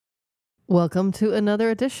Welcome to another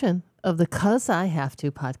edition of the 'Cause I Have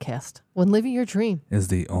To podcast, when living your dream is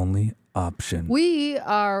the only option. We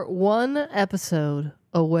are one episode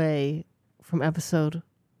away from episode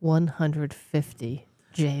 150,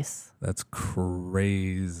 Jace. That's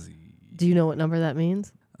crazy. Do you know what number that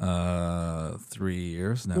means? 3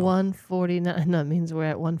 years now. 149. No, it means we're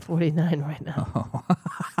at 149 right now.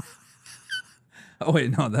 Oh,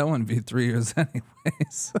 wait, no, that wouldn't be 3 years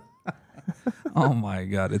anyways. Oh, my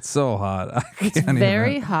God. It's so hot. It's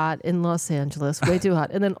very hot in Los Angeles, way too hot.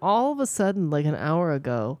 And then all of a sudden, like an hour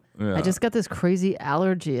ago, I just got this crazy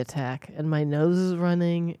allergy attack, and my nose is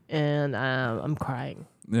running, and I'm crying.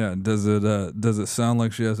 Yeah. Does it sound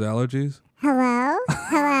like she has allergies? Hello?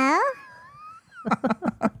 Hello?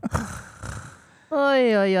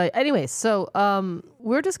 Oy, oy, oy. Anyway, so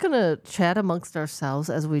we're just going to chat amongst ourselves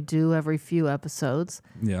as we do every few episodes.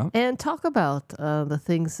 Yeah. And talk about the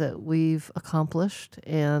things that we've accomplished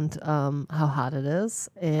and how hot it is.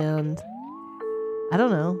 And I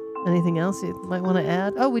don't know, anything else you might want to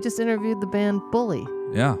add? Oh, we just interviewed the band Bully.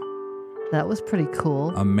 Yeah. That was pretty cool.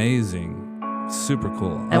 Amazing. Super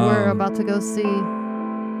cool. And we're about to go see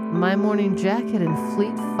My Morning Jacket and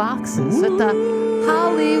Fleet Foxes at the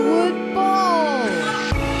Hollywood Bowl.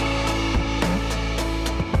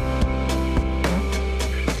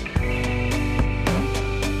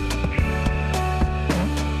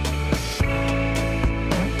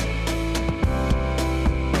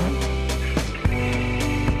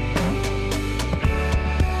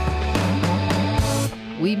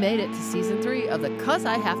 We made it to season 3 of the 'Cause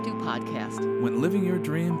I Have To podcast. When living your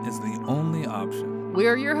dream is the only option.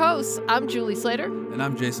 We're your hosts. I'm Julie Slater. And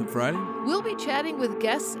I'm Jason Friday. We'll be chatting with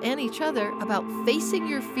guests and each other about facing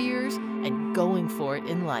your fears and going for it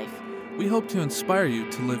in life. We hope to inspire you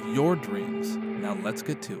to live your dreams. Now let's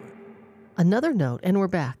get to it. Another note, and we're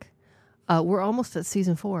back. We're almost at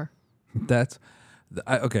season 4.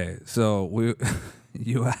 Okay, so we...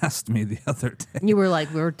 You asked me the other day. You were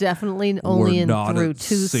like, we're definitely only through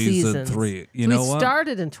 2 seasons. 3. You know what? We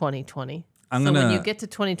started in 2020. When you get to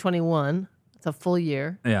 2021, it's a full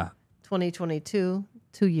year. Yeah. 2022,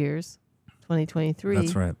 2 years. 2023,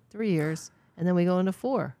 that's right. 3 years. And then we go into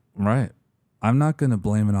 4. Right. I'm not going to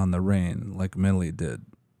blame it on the rain like Millie did.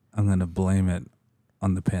 I'm going to blame it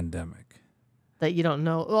on the pandemic. That you don't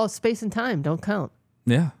know. Well, space and time don't count.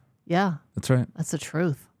 Yeah. Yeah. That's right. That's the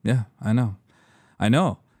truth. Yeah, I know.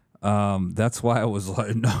 That's why I was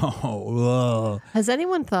like, no. Has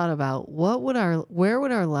anyone thought about where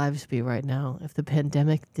would our lives be right now if the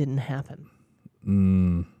pandemic didn't happen?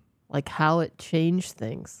 Like how it changed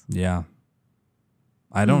things. Yeah.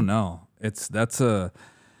 I don't know. Some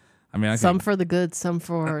for the good, some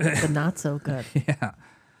for the not so good. Yeah.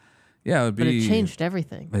 Yeah, but it changed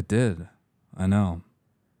everything. It did. I know.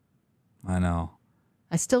 I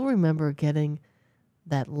still remember getting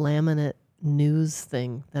that laminate news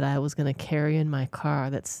thing that I was going to carry in my car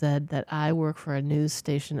that said that I work for a news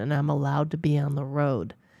station and I'm allowed to be on the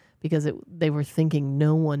road because they were thinking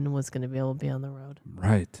no one was going to be able to be on the road.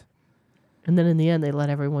 Right. And then in the end, they let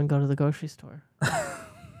everyone go to the grocery store.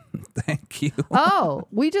 Thank you. Oh,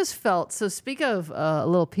 we just felt, so speak of a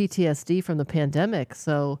little PTSD from the pandemic.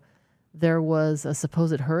 So there was a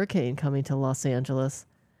supposed hurricane coming to Los Angeles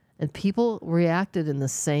and people reacted in the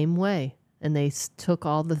same way. And they took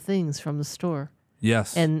all the things from the store.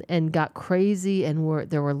 Yes. And got crazy, and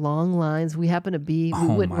there were long lines. We happened to be, we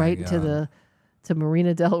went right to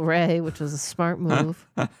Marina Del Rey, which was a smart move.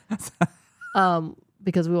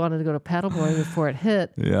 Because we wanted to go to paddleboarding before it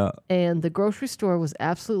hit. Yeah. And the grocery store was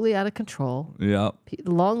absolutely out of control. Yeah.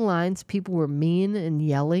 Long lines, people were mean and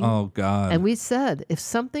yelling. Oh, God. And we said, if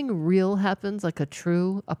something real happens, like a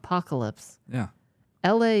true apocalypse. Yeah.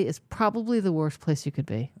 LA is probably the worst place you could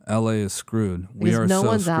be. LA is screwed. Because no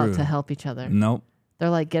one's out to help each other. Nope. They're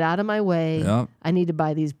like, get out of my way. Yep. I need to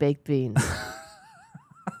buy these baked beans.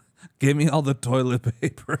 Give me all the toilet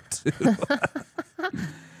paper, too.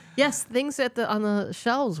 Yes, things on the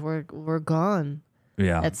shelves were gone.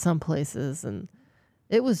 Yeah. At some places. And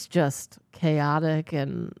it was just chaotic.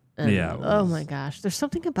 And yeah, oh, my gosh. There's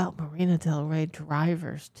something about Marina Del Rey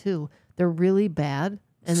drivers, too. They're really bad.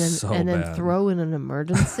 And then throw in an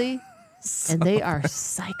emergency, and they are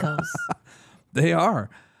psychos. They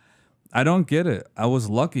are. I don't get it. I was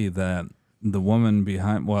lucky that the woman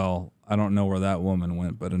behind, well, I don't know where that woman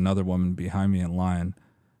went, but another woman behind me in line,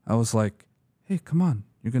 I was like, hey, come on,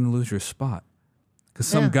 you're going to lose your spot. Because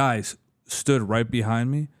some guy stood right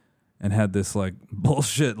behind me and had this like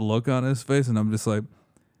bullshit look on his face, and I'm just like,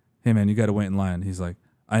 hey, man, you got to wait in line. He's like,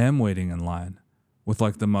 I am waiting in line with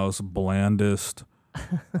like the most blandest...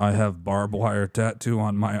 I have barbed wire tattoo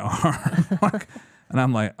on my arm. And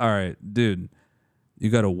I'm like, all right, dude, you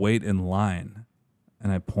got to wait in line.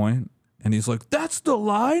 And I point, and he's like, that's the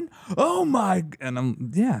line? Oh, my. And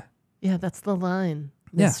I'm, yeah. Yeah, that's the line,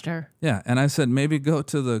 Yeah. mister. Yeah. And I said, maybe go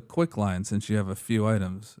to the quick line since you have a few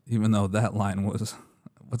items, even though that line was,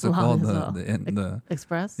 what's it Long called? as well. The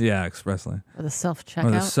Express? Yeah, express line. Or the Or the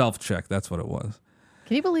self-checkout? self-check. That's what it was.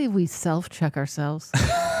 Can you believe we self-check ourselves?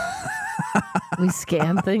 We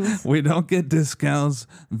scan things. We don't get discounts.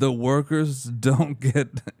 The workers don't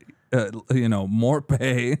get, more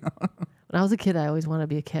pay. When I was a kid, I always wanted to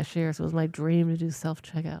be a cashier, so it was my dream to do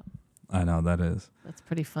self-checkout. I know, that is. That's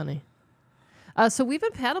pretty funny. So we've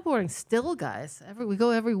been paddleboarding still, guys. We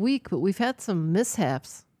go every week, but we've had some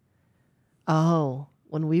mishaps. Oh,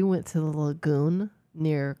 when we went to the lagoon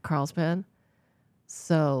near Carlsbad,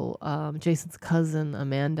 so Jason's cousin,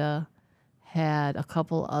 Amanda, had a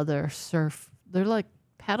couple other they're like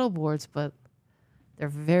paddle boards, but they're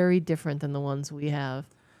very different than the ones we have.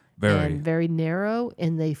 And very narrow,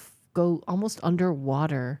 and they go almost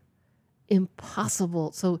underwater.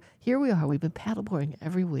 Impossible. So here we are. We've been paddleboarding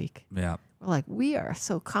every week. Yeah. We're like, we are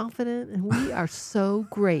so confident and we are so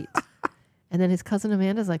great. And then his cousin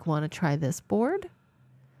Amanda's like, want to try this board?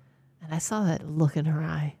 And I saw that look in her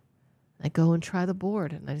eye. I go and try the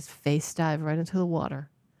board, and I just face dive right into the water.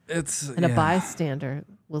 And a bystander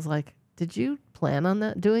was like, did you plan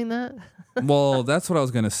on doing that? Well, that's what I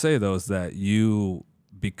was going to say, though, is that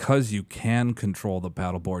because you can control the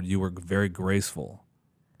paddleboard, you were very graceful.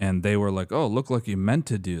 And they were like, oh, look like you meant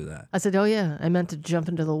to do that. I said, oh, yeah, I meant to jump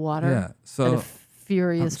into the water Yeah, so at a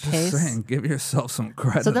furious I'm just pace. saying, give yourself some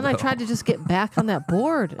credit. So then I though. tried to just get back on that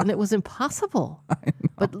board, and it was impossible.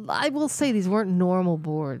 But I will say these weren't normal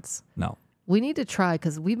boards. No. We need to try,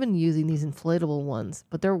 because we've been using these inflatable ones,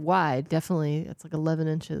 but they're wide. Definitely, it's like 11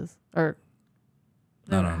 inches. Or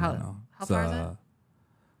No. How far is it?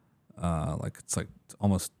 It's like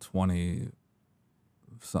almost 20,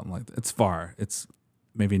 something like that. It's far. It's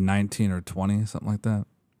maybe 19 or 20, something like that.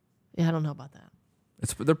 Yeah, I don't know about that.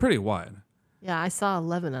 They're pretty wide. Yeah, I saw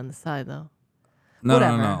 11 on the side, though. No,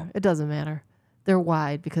 Whatever. no. It doesn't matter. They're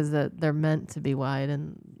wide because they're meant to be wide,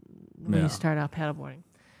 and when you start out paddleboarding.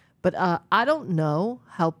 But I don't know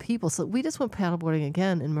how people. So we just went paddleboarding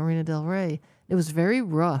again in Marina del Rey. It was very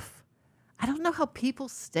rough. I don't know how people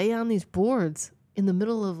stay on these boards in the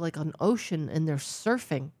middle of like an ocean and they're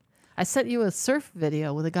surfing. I sent you a surf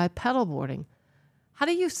video with a guy paddleboarding. How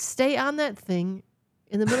do you stay on that thing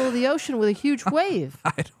in the middle of the ocean with a huge wave?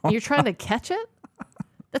 You're trying to catch it?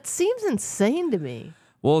 That seems insane to me.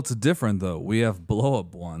 Well, it's different though. We have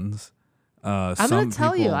blow-up ones. I'm going to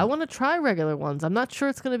tell you, I want to try regular ones. I'm not sure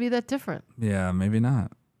it's going to be that different. Yeah, maybe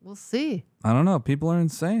not. We'll see. I don't know. People are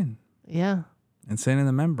insane. Yeah. Insane in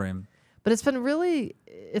the membrane. But it's been really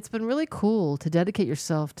cool to dedicate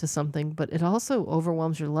yourself to something, but it also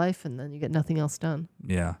overwhelms your life, and then you get nothing else done.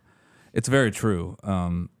 Yeah, it's very true.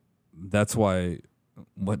 That's why.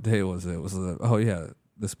 What day was it?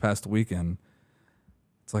 This past weekend.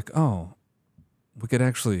 It's like, oh, we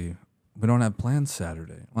don't have plans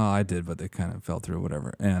Saturday. Well, I did, but they kind of fell through,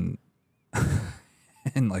 whatever. And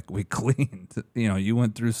and like we cleaned. You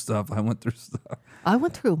went through stuff. I went through stuff. I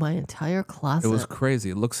went through my entire closet. It was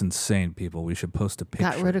crazy. It looks insane, people. We should post a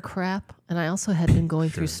picture. Got rid of crap. And I also had been going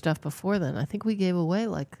through stuff before then. I think we gave away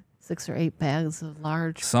like 6 or 8 bags of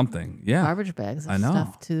large garbage bags of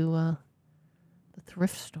stuff to the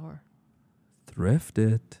thrift store. Thrift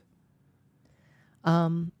it.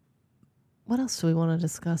 What else do we want to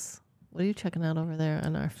discuss? What are you checking out over there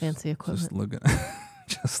on our fancy equipment?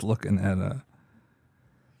 Just looking at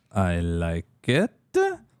I like it.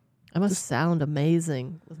 I must sound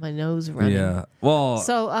amazing with my nose running. Yeah. Well.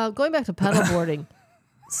 So going back to paddleboarding,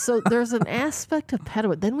 so there's an aspect of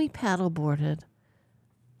paddleboard. Then we paddleboarded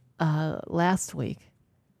last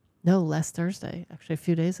Thursday, actually a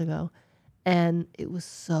few days ago, and it was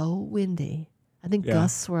so windy. I think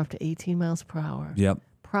gusts were up to 18 miles per hour. Yep.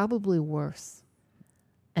 Probably worse.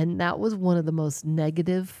 And that was one of the most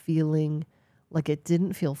negative feeling. Like it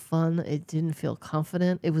didn't feel fun. It didn't feel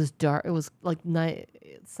confident. It was dark. It was like night.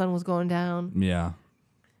 Sun was going down. Yeah.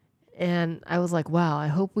 And I was like, wow, I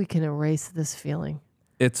hope we can erase this feeling.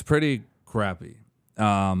 It's pretty crappy.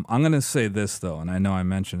 I'm going to say this, though, and I know I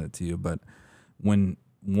mentioned it to you, but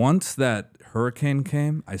once that hurricane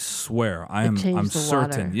came, I swear, I'm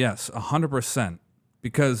certain. Water. Yes, 100%.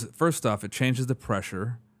 Because first off, it changes the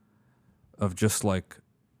pressure of just like,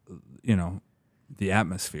 the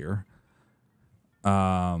atmosphere.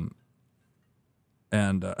 And sorry,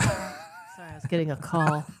 I was getting a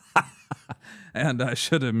call. And I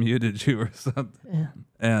should have muted you or something. Yeah.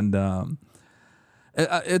 And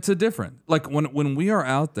it's a different, like when we are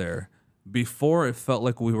out there, before it felt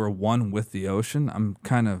like we were one with the ocean.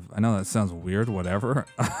 I know that sounds weird, whatever.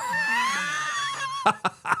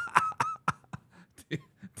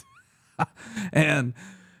 and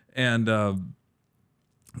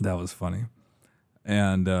that was funny.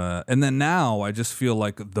 And then now I just feel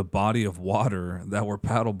like the body of water that we're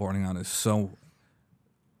paddleboarding on is so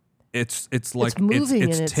it's like it's moving in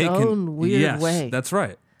its taken, own weird way. Yes, that's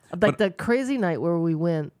right. Like the crazy night where we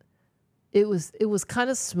went, it was kind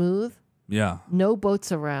of smooth. Yeah. No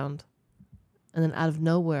boats around. And then out of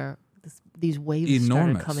nowhere, these waves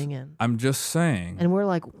started coming in. I'm just saying. And we're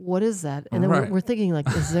like, what is that? And then we're thinking, like,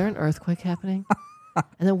 is there an earthquake happening?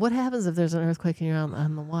 And then what happens if there's an earthquake and you're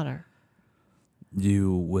on the water?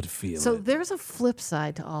 You would feel So it. there's a flip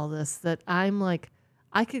side to all this that I'm like,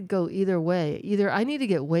 I could go either way. Either I need to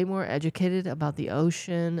get way more educated about the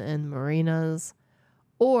ocean and marinas,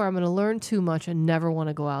 or I'm going to learn too much and never want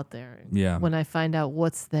to go out there. Yeah. When I find out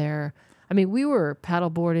what's there. I mean, we were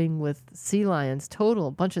paddleboarding with sea lions,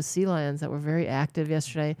 a bunch of sea lions that were very active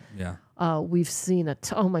yesterday. Yeah. We've seen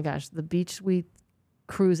oh my gosh, the beach we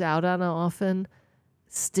cruise out on often,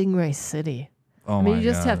 Stingray City. Oh I mean, my you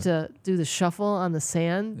just God. have to do the shuffle on the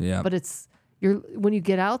sand. Yeah. But when you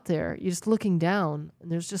get out there, you're just looking down and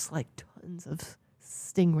there's just like tons of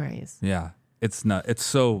stingrays. Yeah. It's not.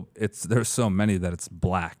 There's so many that it's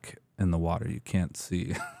black in the water. You can't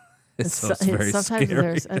see. It's very sometimes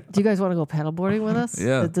scary. do you guys want to go paddleboarding with us?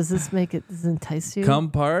 Yeah. Does it entice you? Come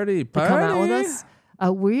party. to come out with us?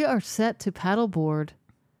 We are set to paddleboard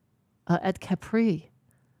at Capri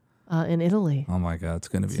in Italy. Oh my God, it's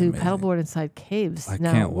going to be to amazing. paddleboard inside caves. I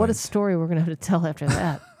Now, can't what a wait. story we're going to have to tell after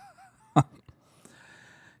that.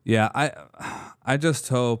 Yeah, I just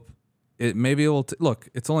hope maybe it will. Look,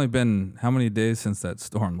 it's only been how many days since that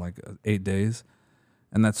storm? Like 8 days,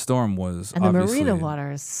 and that storm was And the obviously, marina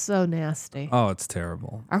water is so nasty. Oh, it's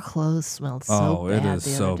terrible. Our clothes smelled so bad. it is the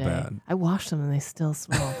so other day. bad. I washed them and they still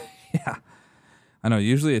smell. Yeah, I know.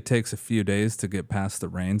 Usually it takes a few days to get past the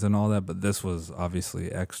rains and all that, but this was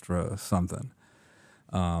obviously extra something.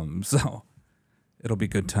 So it'll be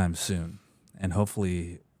good times soon, and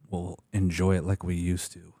hopefully we'll enjoy it like we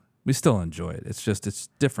used to. We still enjoy it. It's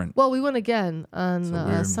different. Well, we went again on It's a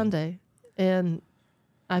weird- Sunday, and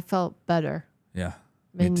I felt better. Yeah,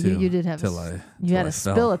 I mean, me too. you did have till you had I a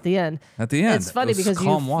fell. spill at the end. At the end, It's funny it was because you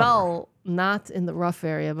calm water. fell not in the rough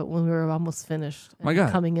area, but when we were almost finished. My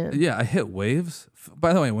God, coming in. Yeah, I hit waves.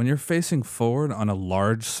 By the way, when you're facing forward on a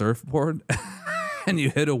large surfboard and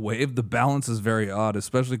you hit a wave, the balance is very odd,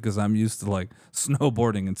 especially because I'm used to like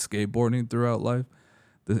snowboarding and skateboarding throughout life.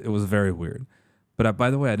 It was very weird. But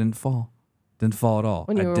by the way, I didn't fall. Didn't fall at all.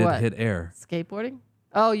 When you I were did what? hit air. Skateboarding?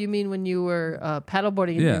 Oh, you mean when you were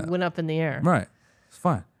paddleboarding and Yeah. you went up in the air? Right. It's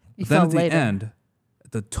fine. You But then fell at the later. end,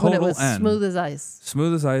 at the When total it was end, smooth as ice.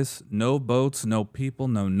 smooth as ice, no boats, no people,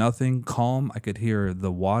 no nothing, calm. I could hear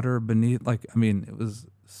the water beneath. Like, I mean, it was,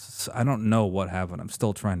 I don't know what happened. I'm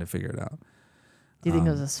still trying to figure it out. Do you think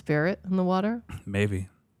there was a spirit in the water? Maybe.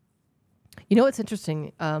 You know what's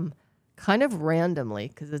interesting? Kind of randomly,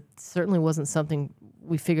 because it certainly wasn't something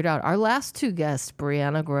we figured out. Our last two guests,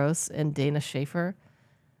 Brianna Gross and Dana Schaefer,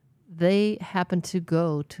 they happened to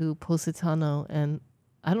go to Positano, and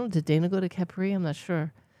I don't know, did Dana go to Capri? I'm not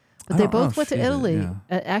sure. But I they don't know both if went to she did, Italy. yeah.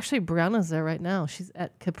 Actually, Brianna's there right now. She's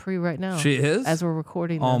at Capri right now. She is? As we're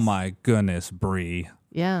recording Oh this. my goodness, Bree.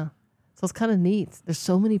 Yeah. So it's kind of neat. There's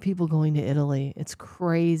so many people going to Italy. It's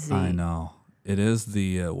crazy. I know. It is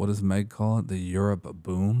the, what does Meg call it? The Europe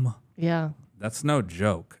boom. Yeah. That's no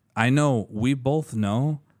joke. I know. We both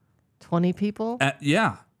know. 20 people.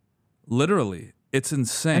 Yeah. Literally. It's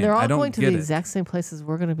insane. And they're all I don't going to get the it. exact same places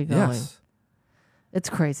we're going to be going. Yes. It's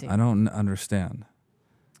crazy. I don't understand.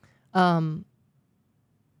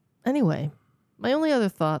 Anyway, my only other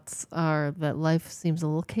thoughts are that life seems a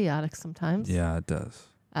little chaotic sometimes. Yeah, it does.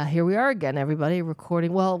 Here we are again, everybody,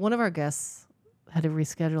 recording. Well, one of our guests had to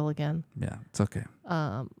reschedule again. Yeah, it's okay.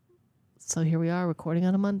 So here we are recording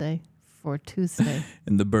on a Monday for Tuesday.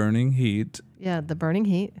 In the burning heat. Yeah, the burning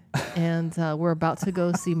heat. And we're about to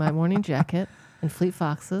go see My Morning Jacket and Fleet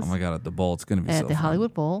Foxes Oh my God, at the bowl, it's going to be at so the fun.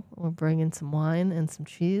 Hollywood Bowl. We're bringing some wine and some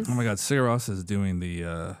cheese. Oh my God, Sigaros is doing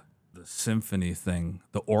the symphony thing,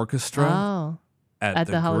 the orchestra Oh, at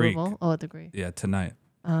the Hollywood Greek. Bowl? Oh, at the Greek. Yeah, tonight.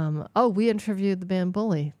 We interviewed the band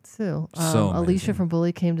Bully too. So Alicia amazing. from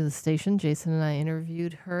Bully came to the station. Jason and I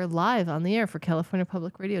interviewed her live on the air for California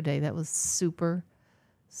Public Radio Day. That was super,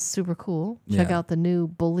 super cool. Check Yeah. out the new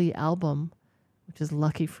Bully album, which is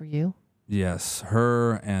Lucky for You. Yes,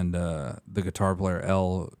 her and the guitar player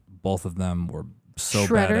Elle, both of them were so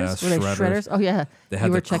Shredders? badass. Were they shredders? Oh yeah. They had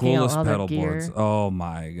you were the checking out coolest all their pedal gear. boards. Oh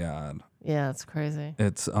my God. Yeah, it's crazy.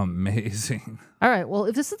 It's amazing. All right. Well,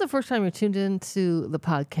 if this is the first time you're tuned into the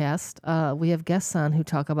podcast, we have guests on who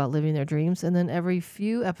talk about living their dreams. And then every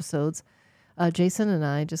few episodes, Jason and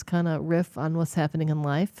I just kind of riff on what's happening in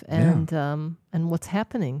life and what's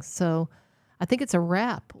happening. So I think it's a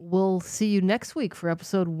wrap. We'll see you next week for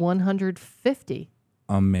episode 150.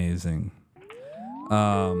 Amazing.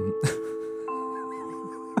 You're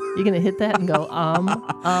going to hit that and go,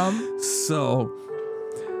 So...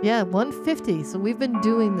 Yeah, 150. So we've been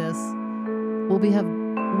doing this. We'll be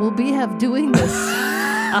doing this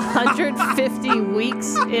 150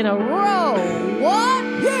 weeks in a row. What?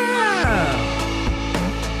 Yeah!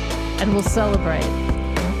 And we'll celebrate.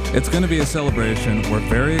 It's going to be a celebration. We're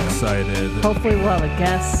very excited. Hopefully we'll have a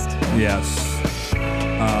guest. Yes.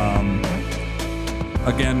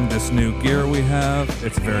 Again, this new gear we have,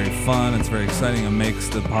 it's very fun. It's very exciting. It makes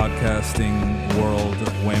the podcasting world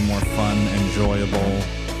way more fun, enjoyable.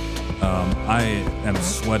 I am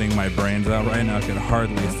sweating my brains out right now. I can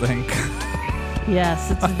hardly think. Yes,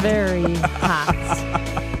 it's very hot.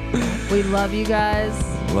 We love you guys.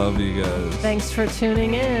 Love you guys. Thanks for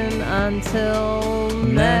tuning in. Until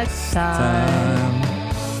next time.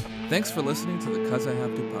 Thanks for listening to the Cuz I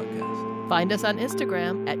Have To podcast. Find us on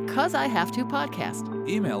Instagram at Cuz I Have To Podcast.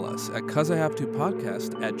 Email us at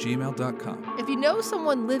cuzihavetopodcast@gmail.com. If you know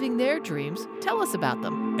someone living their dreams, tell us about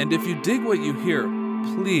them. And if you dig what you hear,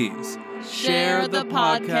 please share the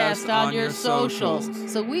podcast on your socials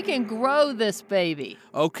so we can grow this baby.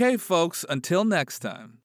 Okay, folks, until next time.